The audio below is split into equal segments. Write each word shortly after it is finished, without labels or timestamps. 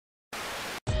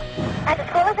And the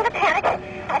school is in a panic.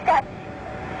 I've got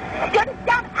students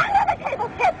down under the table,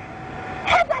 kids.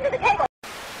 Heads under the table.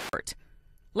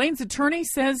 Lane's attorney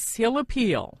says he'll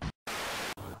appeal.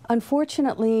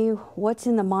 Unfortunately, what's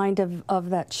in the mind of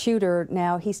that shooter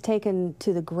now, he's taken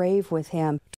to the grave with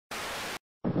him.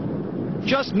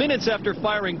 Just minutes after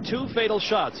firing 2 fatal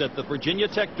shots at the Virginia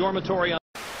Tech dormitory on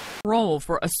Role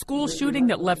for a school shooting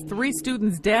that left 3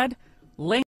 students dead,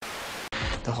 Lane.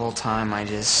 The whole time I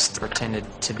just pretended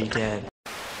to be dead.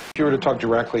 If you were to talk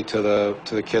directly to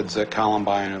the kids at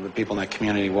Columbine or the people in that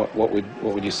community, what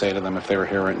would you say to them if they were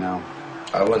here right now?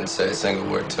 I wouldn't say a single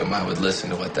word to them. I would listen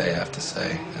to what they have to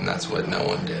say, and that's what no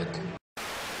one did.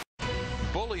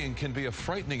 Bullying can be a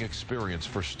frightening experience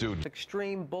for students.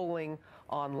 Extreme bullying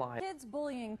online. Kids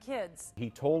bullying kids. He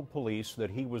told police that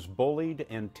he was bullied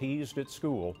and teased at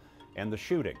school, and the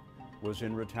shooting was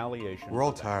in retaliation. We're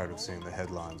all tired of seeing the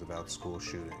headlines about school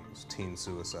shootings, teen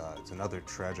suicides, and other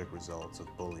tragic results of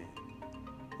bullying,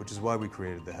 which is why we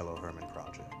created the Hello Herman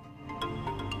Project.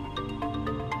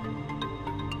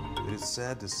 It is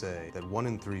sad to say that 1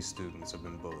 in 3 students have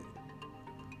been bullied.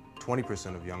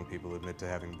 20% of young people admit to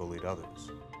having bullied others.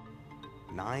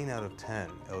 9 out of 10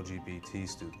 LGBT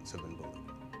students have been bullied.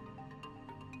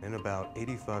 In about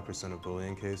 85% of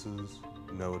bullying cases,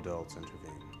 no adults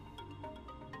intervene.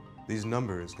 These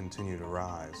numbers continue to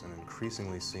rise and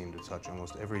increasingly seem to touch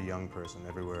almost every young person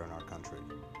everywhere in our country.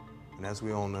 And as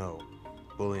we all know,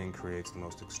 bullying creates the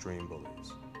most extreme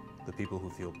bullies, the people who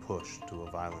feel pushed to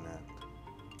a violent end.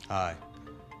 Hi,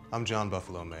 I'm John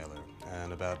Buffalo Mailer,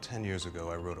 and about 10 years ago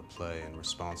I wrote a play in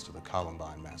response to the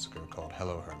Columbine massacre called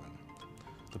Hello Herman.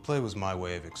 The play was my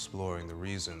way of exploring the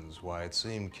reasons why it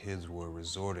seemed kids were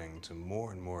resorting to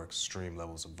more and more extreme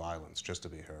levels of violence just to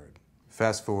be heard.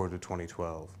 Fast forward to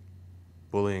 2012.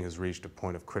 Bullying has reached a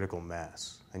point of critical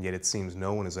mass, and yet it seems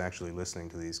no one is actually listening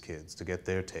to these kids to get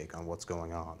their take on what's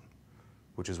going on,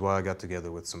 which is why I got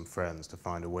together with some friends to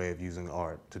find a way of using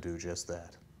art to do just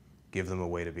that. Give them a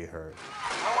way to be heard.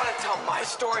 I want to tell my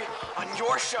story on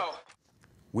your show.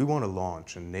 We want to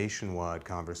launch a nationwide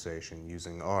conversation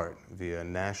using art via a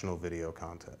national video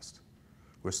contest,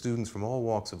 where students from all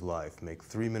walks of life make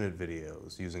 3-minute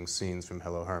videos using scenes from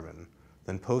Hello Herman,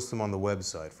 then post them on the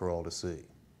website for all to see.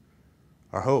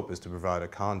 Our hope is to provide a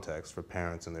context for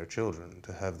parents and their children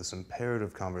to have this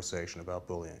imperative conversation about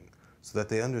bullying, so that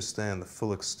they understand the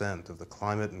full extent of the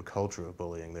climate and culture of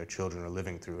bullying their children are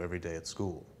living through every day at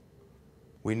school.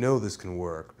 We know this can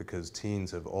work because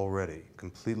teens have already,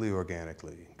 completely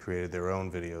organically, created their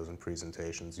own videos and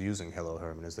presentations using Hello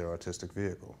Herman as their artistic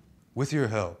vehicle. With your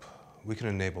help, we can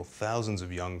enable thousands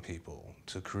of young people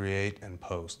to create and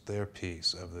post their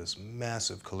piece of this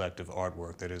massive collective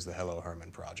artwork that is the Hello Herman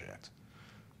Project.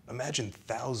 Imagine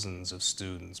thousands of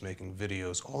students making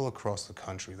videos all across the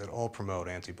country that all promote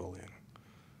anti-bullying.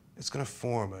 It's going to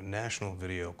form a national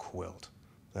video quilt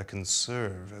that can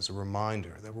serve as a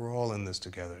reminder that we're all in this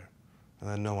together and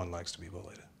that no one likes to be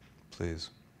bullied.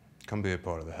 Please, come be a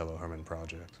part of the Hello Herman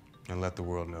Project and let the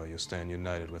world know you stand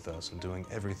united with us in doing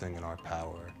everything in our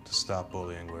power to stop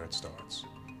bullying where it starts,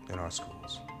 in our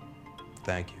schools.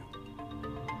 Thank you.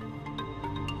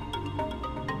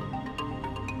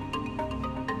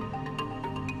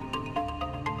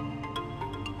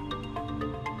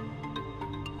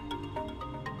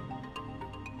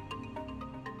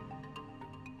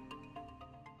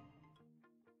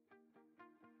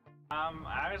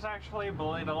 I was actually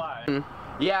bullied a lot.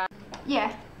 Yeah.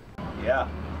 Yeah. Yeah.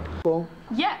 Cool.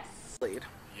 Yes.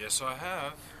 Yes, I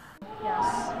have.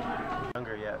 Yes.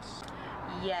 Younger, yes.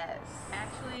 Yes.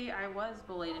 Actually, I was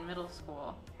bullied in middle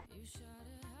school.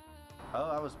 Oh,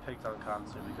 I was picked on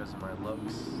constantly because of my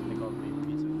looks. They called me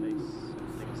pizza face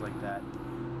and things like that.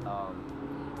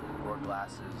 Wore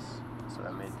glasses, so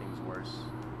that made things worse.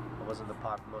 I wasn't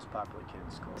the most popular kid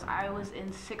in school. I was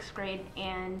in 6th grade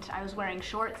and I was wearing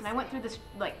shorts and I went through this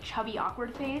like chubby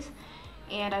awkward phase,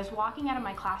 and I was walking out of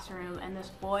my classroom and this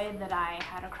boy that I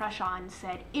had a crush on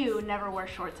said, "Ew, never wear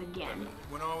shorts again."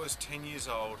 When I was 10 years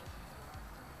old,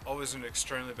 I was in an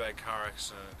extremely bad car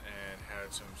accident and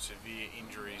had some severe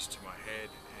injuries to my head,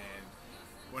 and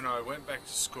when I went back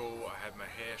to school I had my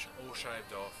hair all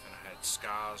shaved off and I had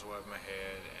scars all over my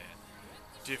head and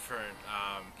different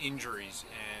injuries,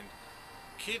 and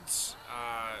kids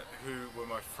who were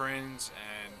my friends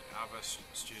and other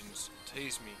students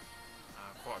teased me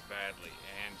quite badly,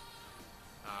 and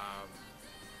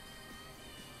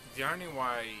the only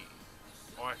way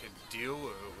I could deal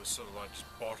with it was sort of like just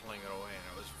bottling it all in.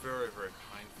 It was very, very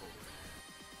painful.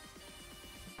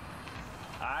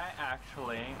 I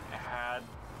actually had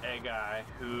a guy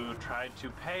who tried to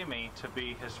pay me to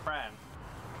be his friend,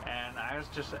 and I was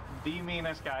just the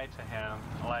meanest guy to him.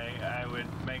 Like, I would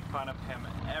make fun of him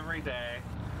every day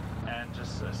and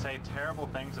just say terrible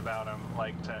things about him,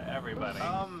 like, to everybody.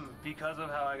 Because of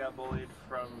how I got bullied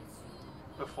from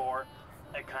before,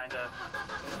 it kind of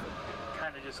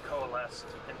just coalesced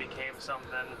and became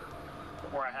something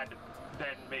where I had to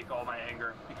then make all my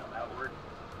anger become outward.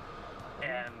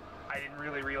 And I didn't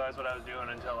really realize what I was doing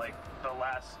until like the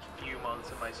last few months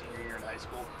of my senior year in high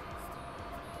school.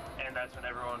 And that's when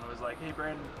everyone was like, hey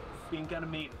Brandon, being kind of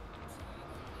mean.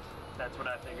 That's when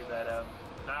I figured that out.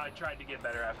 And I tried to get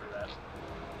better after that.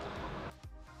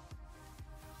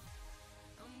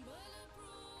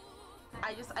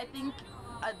 I think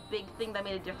a big thing that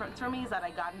made a difference for me is that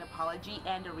I got an apology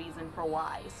and a reason for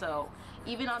why. So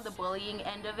even on the bullying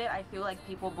end of it, I feel like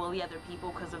people bully other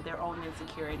people because of their own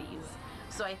insecurities.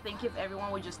 So I think if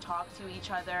everyone would just talk to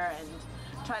each other and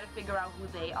try to figure out who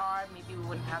they are, maybe we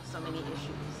wouldn't have so many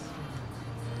issues.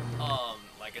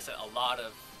 Like I said, a lot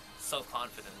of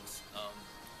self-confidence,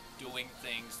 doing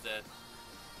things that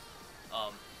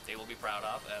they will be proud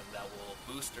of and that will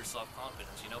boost their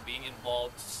self-confidence. You know, being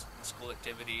involved in school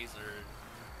activities or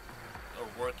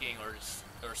working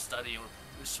or studying,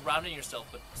 or surrounding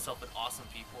yourself with awesome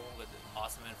people, with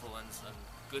awesome influence and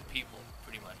good people,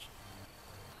 pretty much.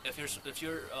 If you're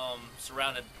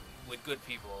surrounded with good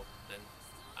people, then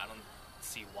I don't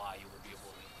see why you would be a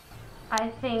bully. I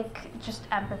think just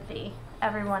empathy.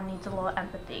 Everyone needs a little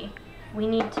empathy. We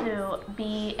need to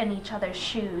be in each other's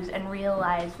shoes and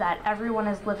realize that everyone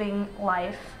is living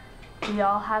life. We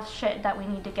all have shit that we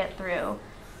need to get through.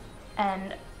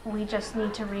 And we just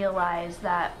need to realize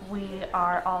that we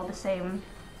are all the same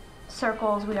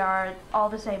circles, we are all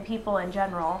the same people in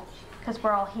general, because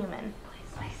we're all human.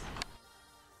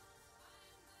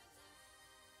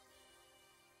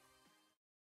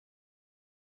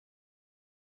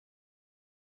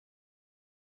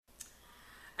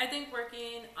 I think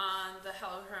working on the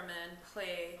Hello Herman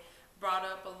play brought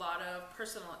up a lot of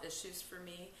personal issues for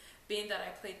me. Being that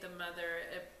I played the mother,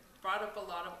 it brought up a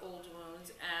lot of old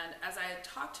wounds, and as I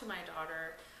talked to my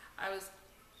daughter, I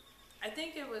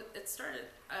think it started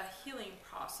a healing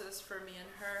process for me and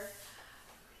her.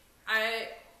 I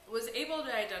was able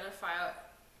to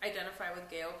identify with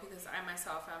Gail because I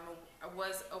myself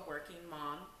was a working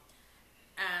mom,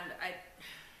 and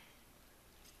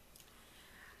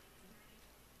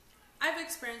I've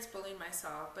experienced bullying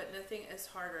myself, but nothing is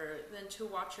harder than to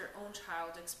watch your own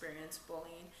child experience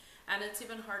bullying. And it's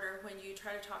even harder when you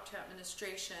try to talk to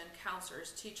administration,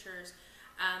 counselors, teachers,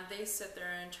 and they sit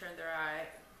there and turn the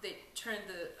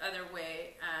other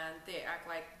way, and they act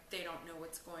like they don't know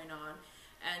what's going on.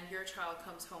 And your child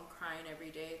comes home crying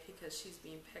every day because she's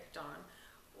being picked on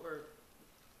or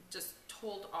just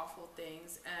told awful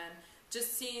things, and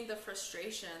just seeing the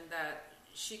frustration that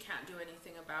she can't do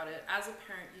anything about it. As a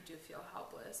parent, you do feel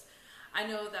helpless. I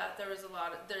know that there's a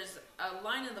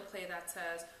line in the play that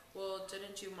says, well,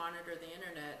 didn't you monitor the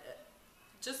internet?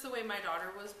 Just the way my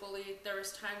daughter was bullied, there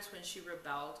was times when she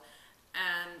rebelled,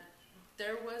 and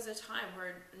there was a time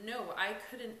where, no, I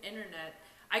couldn't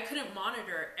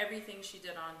monitor everything she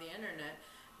did on the internet.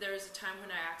 There was a time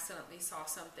when I accidentally saw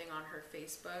something on her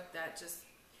Facebook that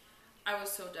I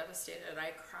was so devastated,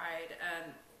 I cried,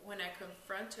 and when I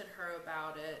confronted her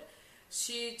about it,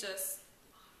 she just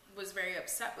was very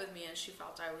upset with me, and she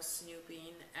felt I was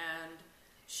snooping, and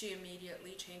she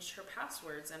immediately changed her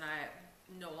passwords, and I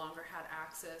no longer had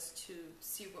access to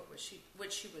see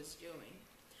what she was doing.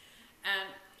 And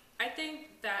I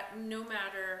think that no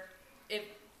matter if,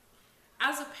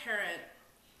 as a parent,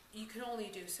 you can only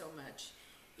do so much.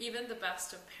 Even the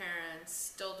best of parents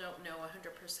still don't know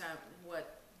 100%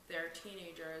 what their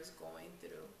teenager is going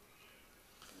through.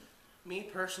 Me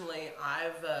personally,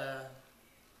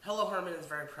 Hello Herman is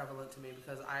very prevalent to me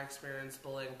because I experienced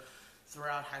bullying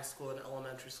throughout high school and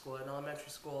elementary school. In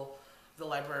elementary school, the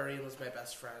librarian was my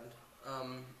best friend.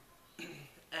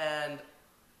 And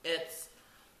it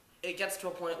gets to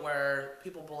a point where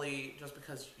people bully just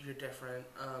because you're different.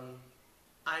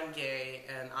 I'm gay,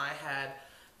 and I had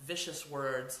vicious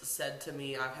words said to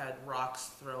me. I've had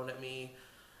rocks thrown at me.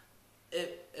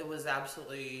 It was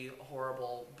absolutely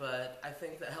horrible, but I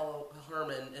think that Hello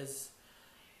Herman is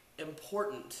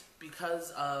important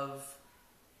because of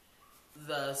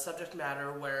the subject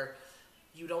matter where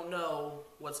you don't know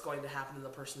what's going to happen to the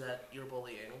person that you're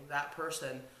bullying. That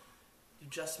person, you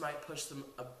just might push them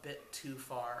a bit too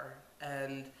far,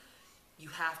 and you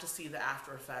have to see the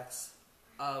after effects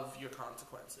of your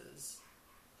consequences.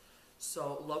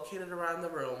 So located around the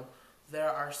room, there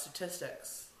are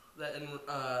statistics that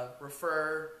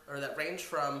that range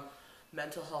from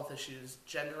mental health issues,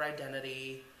 gender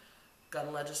identity,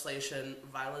 gun legislation,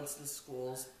 violence in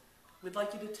schools. We'd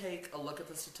like you to take a look at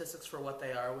the statistics for what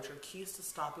they are, which are keys to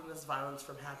stopping this violence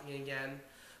from happening again.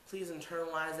 Please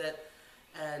internalize it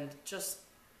and just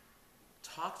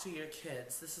talk to your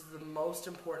kids. This is the most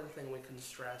important thing we can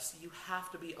stress. You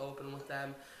have to be open with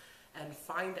them and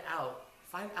find out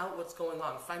what's going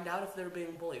on. Find out if they're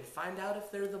being bullied. Find out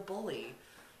if they're the bully.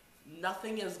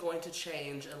 Nothing is going to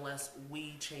change unless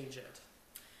we change it.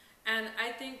 And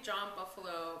I think John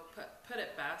Buffalo put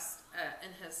it best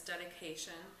in his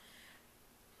dedication.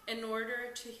 In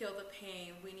order to heal the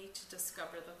pain, we need to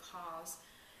discover the cause.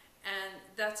 And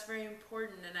that's very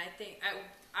important. And I think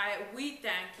we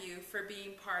thank you for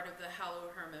being part of the Hello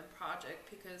Herman project,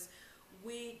 because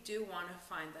we do want to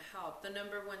find the help. The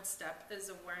number one step is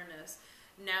awareness.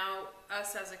 Now,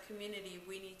 us as a community,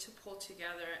 we need to pull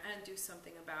together and do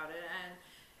something about it. And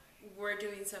we're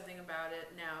doing something about it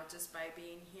now just by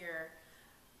being here,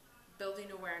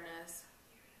 building awareness,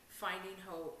 finding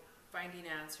hope, finding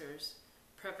answers,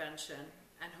 prevention,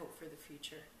 and hope for the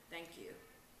future. Thank you.